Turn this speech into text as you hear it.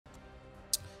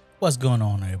What's going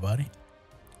on, everybody?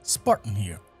 Spartan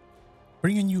here,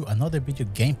 bringing you another video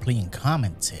gameplay and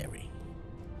commentary.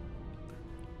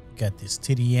 Got this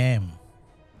TDM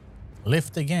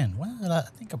Lift again. Well, I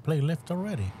think I played Lift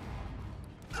already.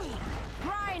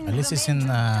 At least it's in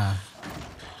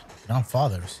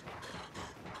Grandfather's,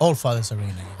 Old Father's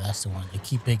Arena. Yeah, that's the one. They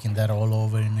keep making that all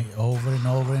over and over and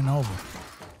over and over.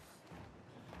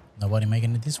 Nobody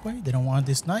making it this way. They don't want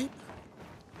this night.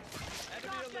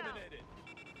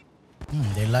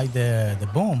 They like the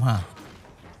boom, huh?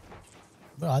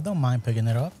 Well, I don't mind picking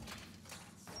it up.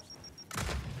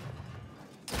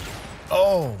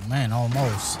 Oh man,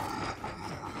 almost.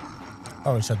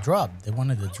 Oh, it's a drop. They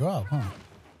wanted the drop, huh?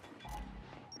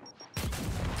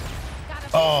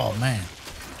 Oh man.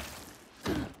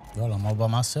 Well, I'm all by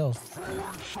myself.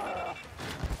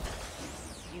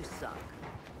 You suck.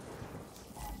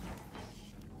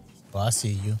 Well, I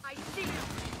see you.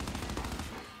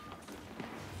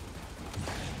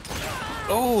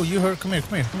 Oh, you heard. Come here,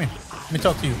 come here, come here. Let me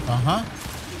talk to you. Uh-huh.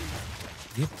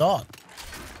 You thought.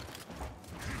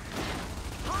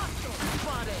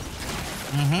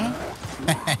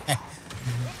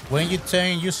 When you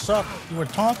saying you suck, you were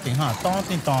taunting, huh?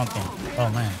 Taunting. Oh,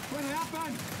 man.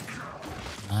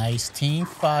 Nice team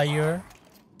fire.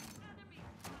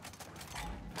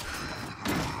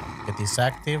 Get this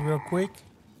active real quick.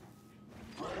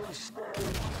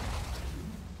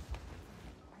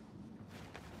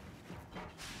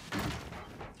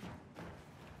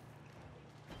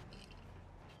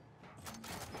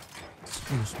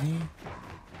 Excuse me.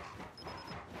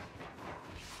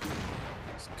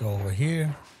 Let's go over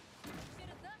here.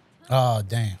 Oh,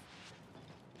 damn.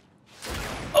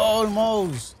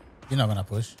 Almost. You're not gonna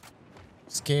push.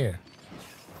 Scared.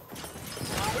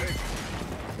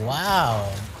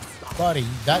 Wow. Buddy,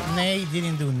 that nade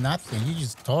didn't do nothing. You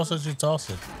just toss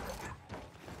it,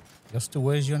 Just to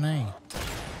where's your name?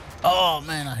 Oh,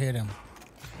 man, I hit him.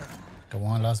 Got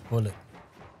one last bullet.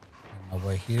 On my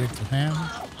way here to him.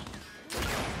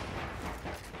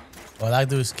 Well, that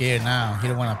dude's scared now. He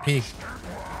don't want to peek.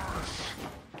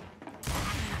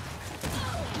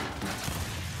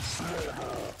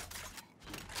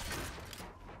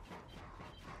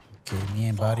 Okay, me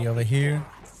and Buddy over here.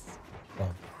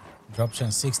 Well, drop shot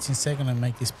in 16 seconds and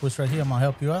make this push right here. I'm going to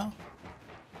help you out.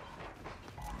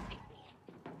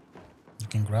 You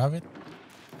can grab it.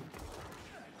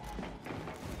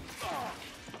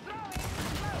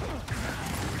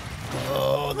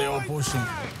 Oh, they're all pushing.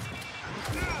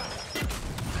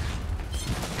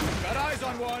 Got eyes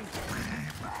on one.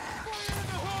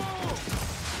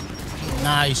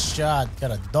 Nice shot.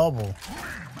 Got a double.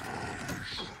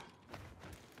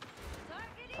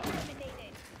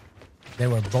 They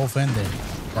were both in there.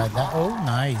 Oh,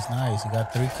 nice. You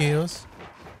got 3 kills.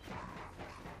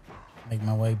 Make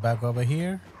my way back over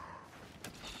here.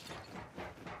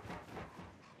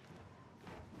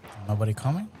 Nobody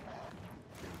coming?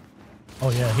 Oh,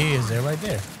 yeah, he is there right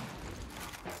there.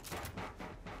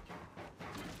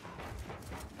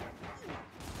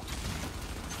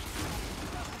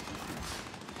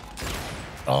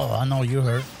 Oh, I know you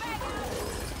hurt.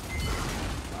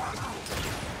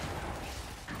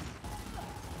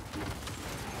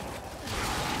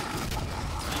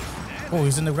 Oh,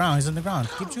 he's in the ground.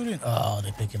 Keep shooting. Oh,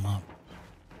 they pick him up.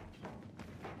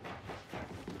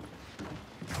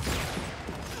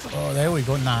 Oh, there we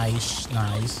go. Nice.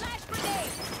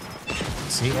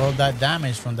 See all that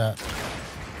damage from the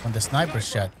sniper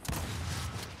shot.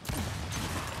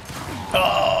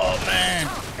 Oh, man.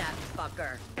 That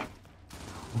fucker.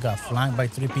 We got flanked by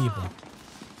 3 people.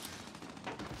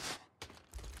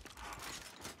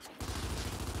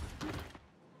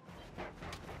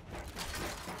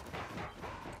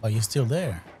 Oh, you're still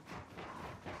there.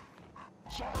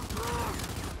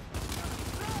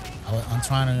 I'm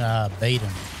trying to bait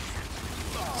him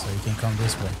so he can come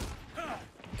this way.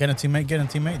 Get a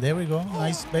teammate. There we go.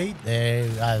 Nice bait. There,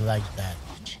 I like that.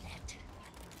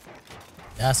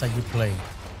 That's how you play.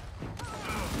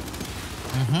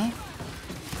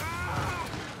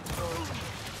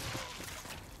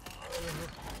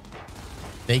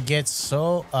 They get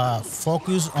so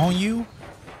focused on you,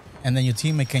 and then your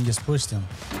teammate can just push them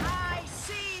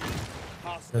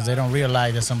because they don't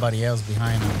realize there's somebody else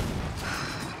behind them.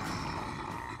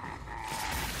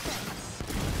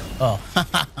 Oh.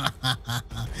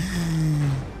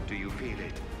 Do you feel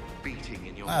it beating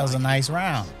in your That was a nice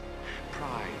round.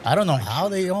 I don't know how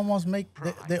they almost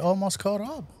they almost caught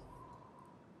up.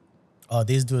 Oh,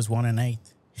 this dude is 1 and 8.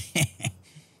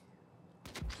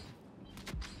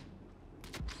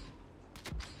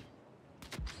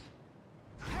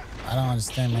 I don't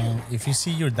understand, man. If you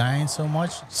see you're dying so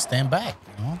much, stand back.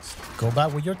 You know, go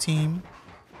back with your team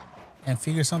and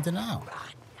figure something out.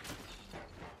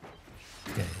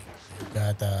 Okay,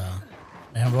 got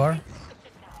man bar.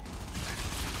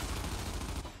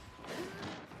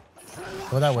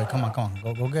 Go that way. Come on, come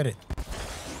on. Go get it.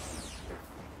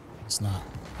 It's not.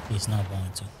 He's not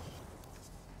going to.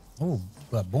 Oh,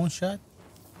 got bone shot.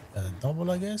 Got a double,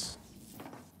 I guess.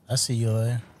 I see you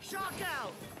there. Shock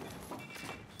out.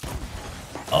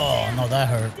 Oh no, that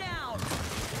hurt. Down.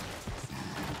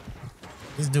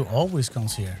 This dude always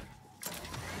comes here.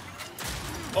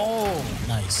 Oh,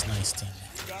 nice team.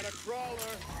 Got a crawler.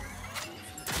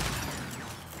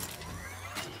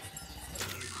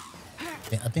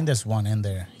 I think there's one in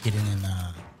there hidden in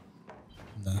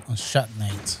on shot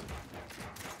night.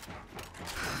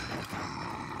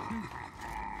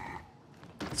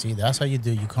 See, that's how you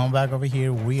do. You come back over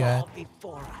here, we at,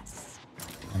 Before us.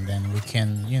 and then we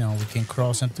can, you know, we can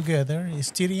cross them together.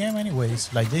 It's TDM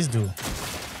anyways, like this dude.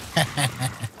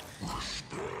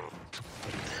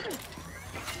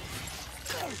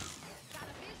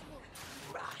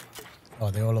 Oh,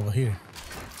 they're all over here.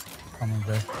 Coming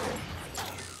back.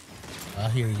 I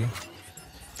hear you.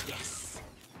 Yes.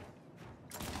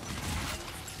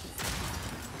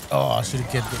 Oh, I should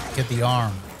get the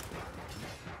arm.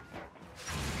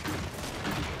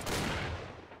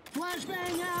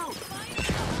 Flashbang out.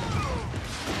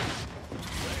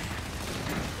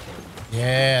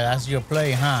 Yeah, that's your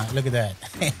play, huh? Look at that.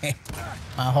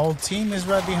 My whole team is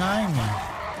right behind me.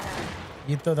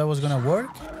 You thought that was gonna work?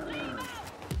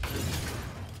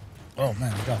 Oh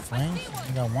man, we got flames.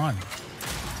 We got one.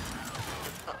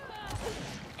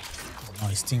 Oh,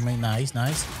 his teammate,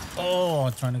 nice. Oh,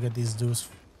 I'm trying to get these dudes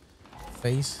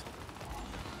face.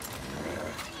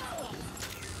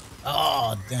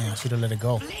 Oh damn, I should have let it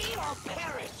go. Flee or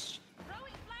perish.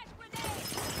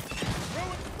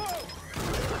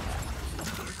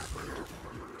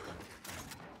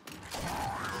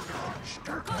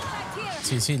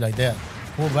 See, like that.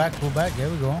 Pull back. There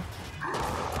we go.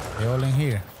 They're all in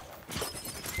here.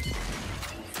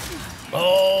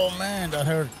 Oh man, that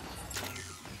hurt.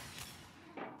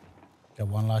 Got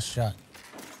one last shot.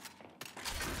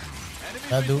 Enemy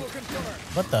That dude. visual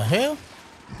confirmed. What the hell?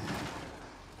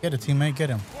 Get it, teammate. Get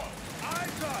him.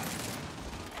 Eyes up.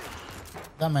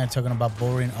 That man talking about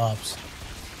boring ops.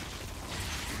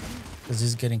 Because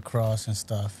he's getting cross and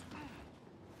stuff.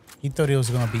 He thought it was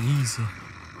going to be easy.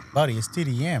 Buddy, it's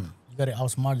TDM. You got to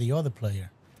outsmart the other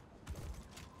player.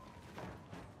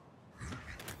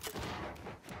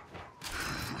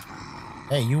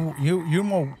 Hey, you're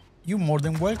more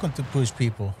than welcome to push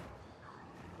people.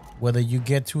 Whether you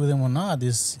get to them or not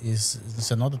is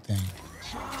another thing.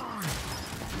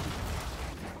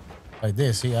 Like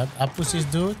this, see, I push this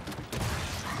dude.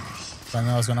 So I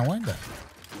know I was gonna win that.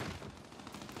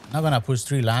 I'm not gonna push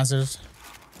 3 lancers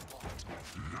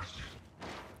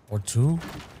or 2.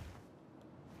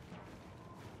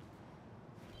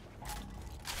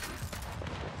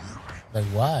 Like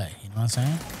why? You know what I'm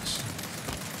saying?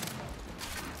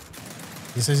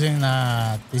 This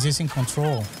isn't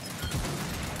control.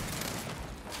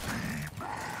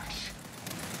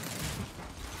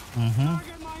 Yeah,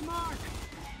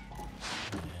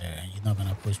 you're not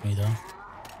gonna push me though.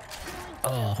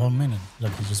 Oh, a whole minute.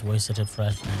 Look, he just wasted it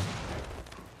flashbang.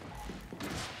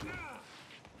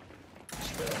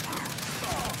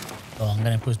 Oh, I'm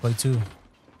getting pushed by 2.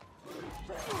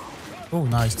 Oh,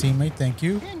 nice teammate, thank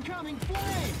you.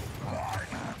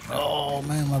 Oh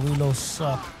man, my reload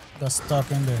sucked. Got stuck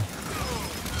in there.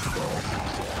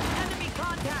 Enemy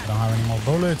contact. Don't have any more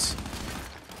bullets.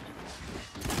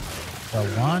 Got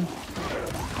 1.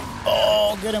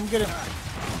 Oh, get him.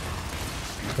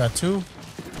 Got 2.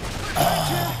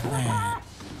 Oh, man.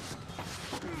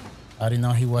 I didn't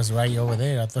know he was right over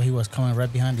there. I thought he was coming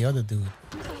right behind the other dude.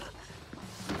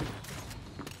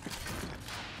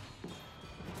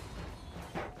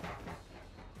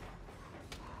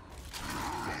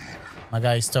 My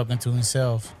guy is talking to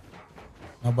himself.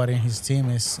 Nobody in his team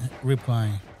is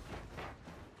replying.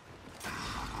 I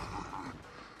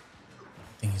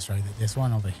think he's right there. There's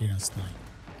one over here on snipe.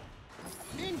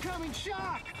 Incoming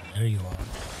shock. There you are.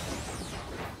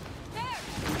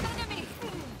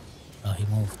 Oh, he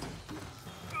moved.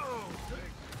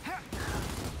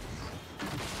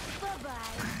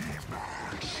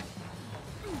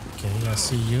 Okay, I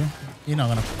see you. You're not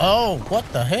gonna. Oh,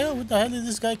 what the hell? Where the hell did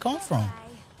this guy come from?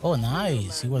 Oh,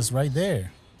 nice. He was right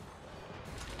there.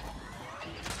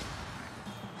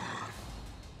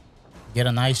 Get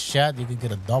a nice shot. You can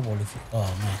get a double if you.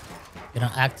 Oh man, get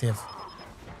an active.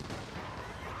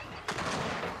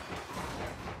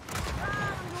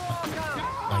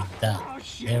 Like that. Oh,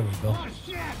 shit. There we go. Oh,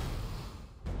 shit.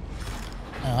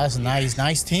 Oh, that's nice.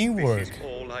 Nice teamwork. This is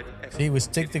all I've ever See, we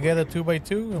stick wanted together 2 by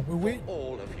 2 and we for win.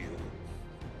 all of you.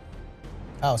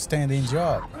 Outstanding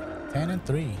job. 10 and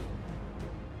 3.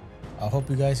 I hope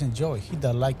you guys enjoy. Hit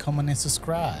that like, comment, and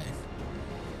subscribe.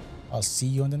 I'll see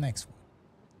you on the next one.